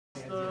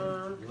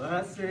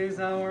Blessed is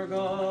our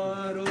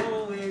God,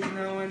 always,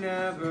 now and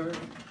ever,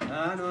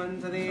 and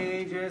unto the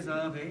ages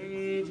of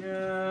ages.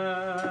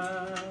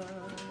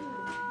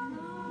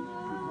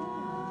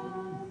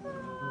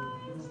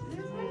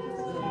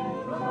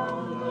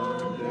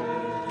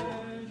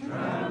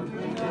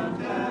 Trampling down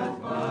death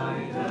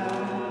by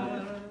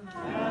death,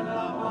 and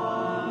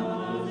upon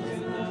us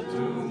in the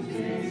tombs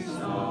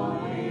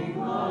bestowing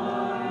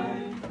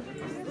life.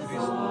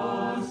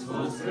 Christos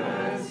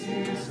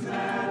voskresis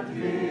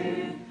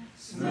mrtvých,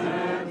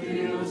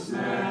 smrtí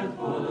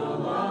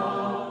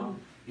podolal,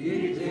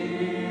 i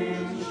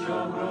tím, що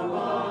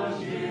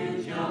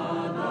проважить я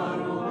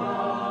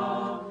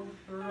дарував.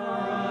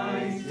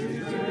 Christ is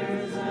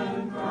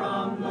risen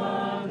from the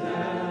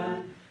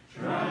dead,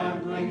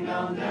 trampling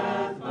down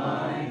death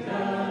by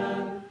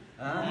death,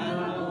 and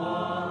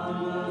upon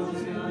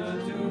us in the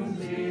tombs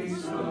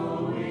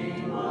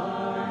bestowing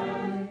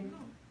life.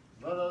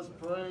 Let us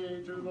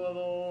pray to the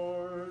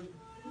Lord.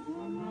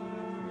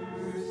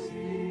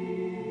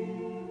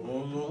 O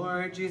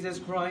Lord Jesus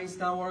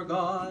Christ, our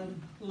God,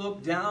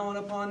 look down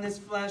upon this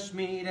flesh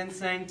meat and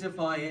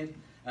sanctify it,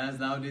 as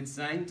thou didst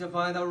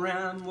sanctify the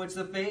ram which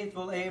the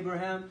faithful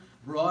Abraham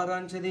brought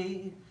unto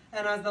thee,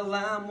 and as the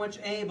lamb which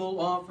Abel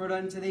offered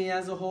unto thee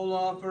as a whole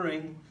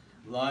offering.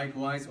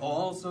 Likewise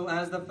also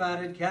as the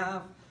fatted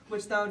calf,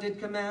 which thou did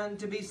command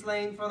to be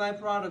slain for thy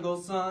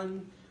prodigal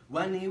son,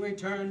 when he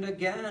returned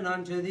again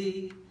unto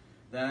thee,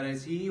 that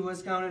as he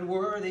was counted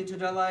worthy to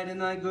delight in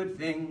thy good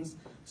things,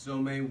 so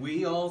may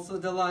we also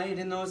delight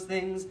in those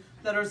things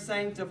that are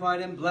sanctified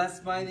and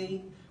blessed by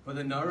thee, for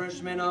the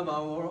nourishment of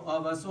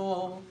us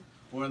all.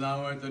 For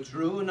thou art the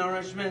true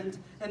nourishment,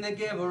 and the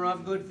giver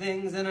of good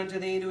things, and unto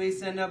thee do we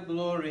send up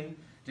glory,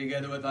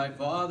 together with thy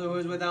Father who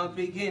is without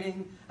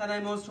beginning, and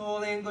thy most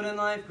holy and good and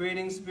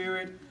life-creating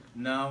Spirit,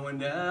 now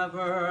and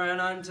ever,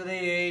 and unto the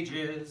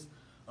ages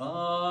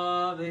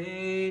of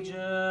ages.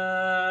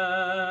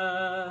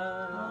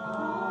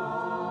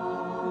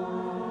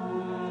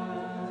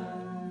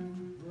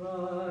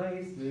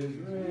 Christ is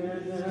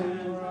risen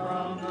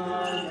from the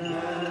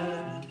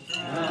dead,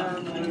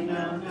 trampling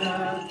down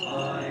death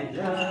by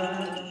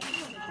death,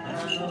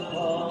 and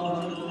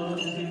upon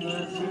us in the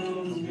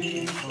tombs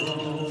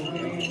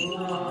bestowing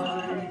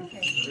life.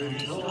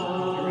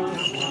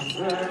 Christos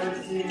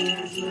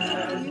voskresis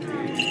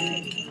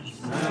mrtvých,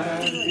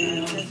 smrtí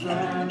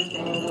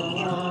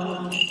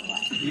podolal,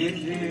 i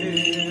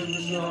tím,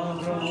 що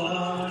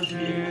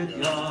проважить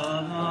я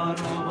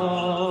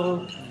дарував.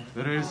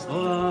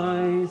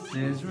 Christ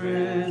is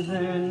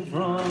risen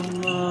from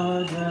the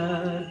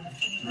dead,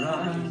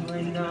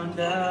 trampling down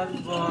death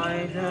by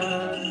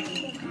death,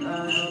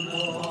 and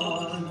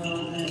upon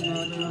us in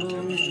the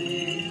tombs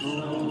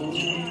bestowing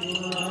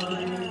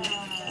life.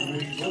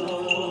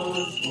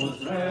 Christos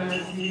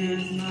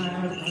voskresis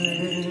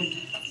mrtvých,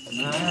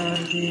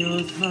 smrtí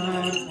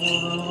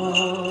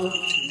podolal,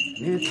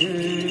 i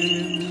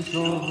tím,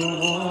 що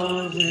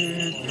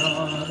проважить я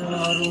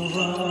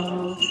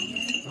дарував.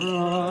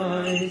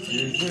 Christ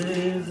is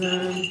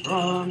risen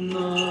from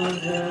the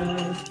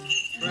dead,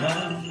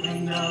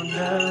 trampling down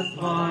death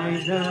by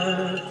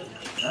death,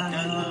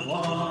 and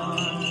upon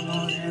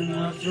us in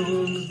the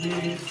tombs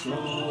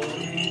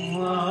bestowing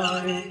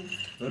life.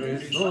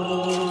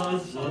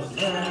 Christos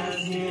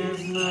voskresis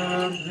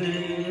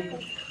mrtvých,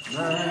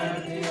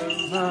 smrtí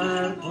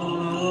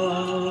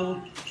podolal,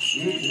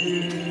 i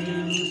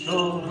tím, що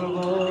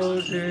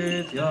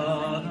провожить я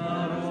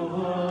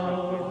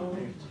дарував.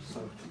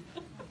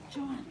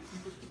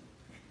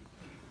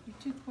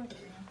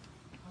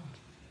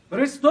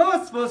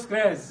 Christos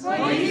воскрес!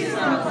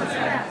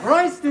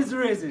 Christ is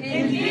risen!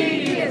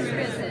 Indeed he is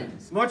risen.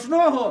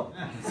 Смачного!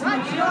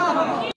 Смачного!